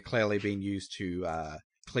that they're clearly being used to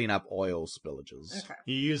clean up oil spillages. Okay.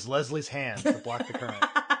 You use Leslie's hand to block the current.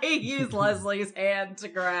 I use Leslie's hand to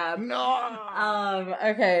grab. No.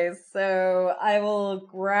 Okay, so I will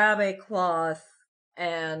grab a cloth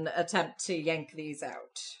and attempt to yank these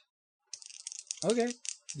out. Okay.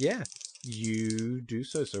 Yeah. You do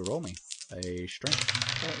so. So roll me a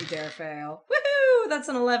strength. Don't you dare fail. Woohoo! That's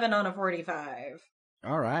an 11 on a 45.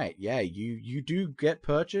 All right. Yeah. You do get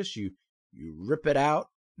purchase. You rip it out.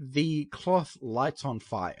 The cloth lights on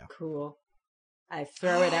fire. Cool. I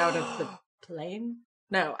throw it out of the plane?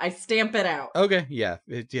 No, I stamp it out. Okay. Yeah.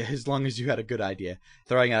 As long as you had a good idea.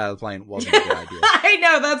 Throwing it out of the plane wasn't a good idea. I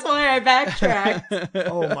know, that's why I backtracked.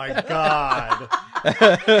 Oh my god.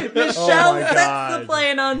 Michelle my sets God. the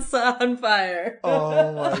plane on fire.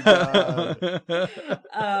 Oh my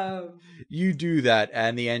god. You do that,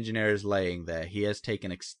 and the engineer is laying there. He has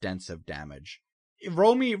taken extensive damage.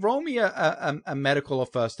 Roll me a medical or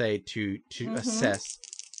first aid to assess,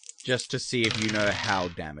 just to see if you know how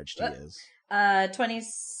damaged he is.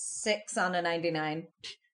 26 on a 99.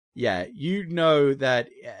 Yeah, you know that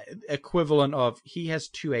equivalent of he has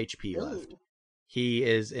 2 HP left. He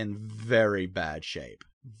is in very bad shape.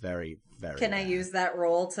 Very, very Can I bad. use that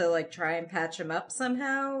roll to like try and patch him up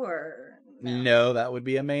somehow, or No, that would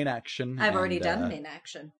be a main action. I've already and, done main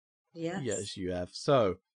action. Yes. Yes, you have.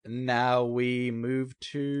 So, now we move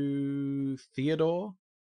to Theodore.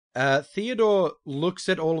 Theodore looks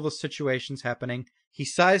at all of the situations happening. He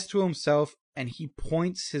sighs to himself, and he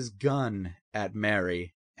points his gun at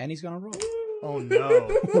Mary, and he's gonna roll. Oh no.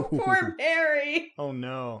 Poor Mary. Oh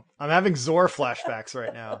no. I'm having Zor flashbacks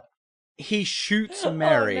right now. He shoots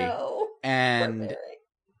Mary, Oh, no. Poor and Mary.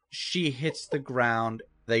 she hits the ground.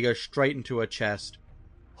 They go straight into her chest.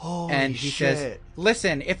 Holy And he shit. says,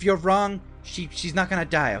 "Listen, if you're wrong, she's not gonna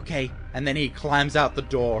die, okay?" And then he climbs out the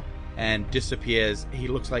door and disappears. He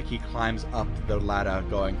looks like he climbs up the ladder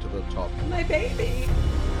going to the top. My baby.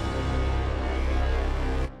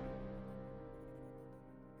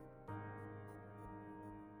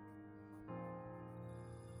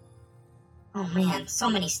 Oh man, so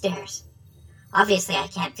many stairs. Obviously I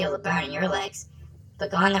can't feel the burn in your legs,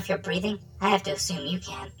 but going off your breathing, I have to assume you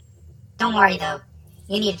can. Don't worry though,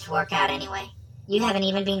 you needed to work out anyway. You haven't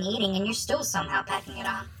even been eating and you're still somehow packing it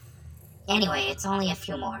on. Anyway, it's only a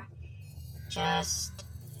few more.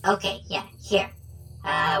 Okay, yeah, here.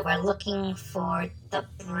 We're looking for the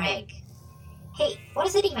brig. Hey, what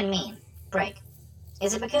does it even mean, brig?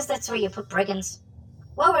 Is it because that's where you put brigands?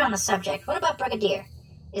 While we're on the subject, what about brigadier?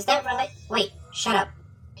 Is that Wait, shut up.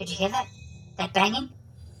 Did you hear that? That banging?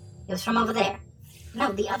 It was from over there.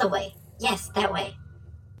 No, the other way. Yes, that way.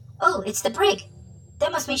 Oh, it's the brig.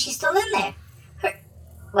 That must mean she's still in there.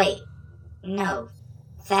 Wait. No.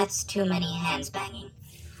 That's too many hands banging.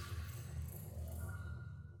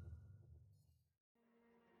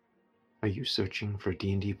 Are you searching for a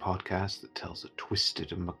D&D podcast that tells a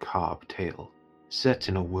twisted and macabre tale, set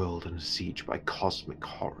in a world under siege by cosmic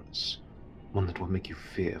horrors? One that will make you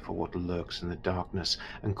fear for what lurks in the darkness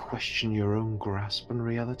and question your own grasp on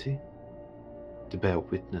reality? To bear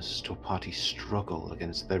witness to a party's struggle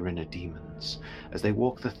against their inner demons as they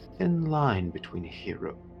walk the thin line between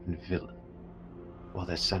hero and villain, while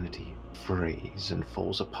their sanity frays and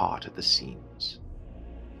falls apart at the seams.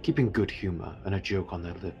 Keeping good humor and a joke on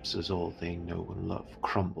their lips as all they know and love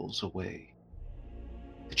crumbles away.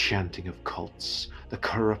 The chanting of cults, the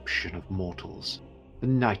corruption of mortals, the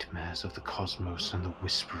nightmares of the cosmos and the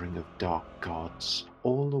whispering of dark gods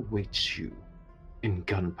all awaits you in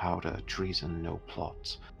Gunpowder, Treason, No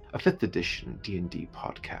Plot, a 5th edition D&D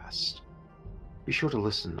podcast. Be sure to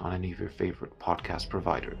listen on any of your favorite podcast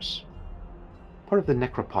providers. Part of the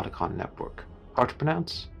Necropodicon network. Hard to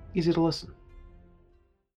pronounce, easy to listen.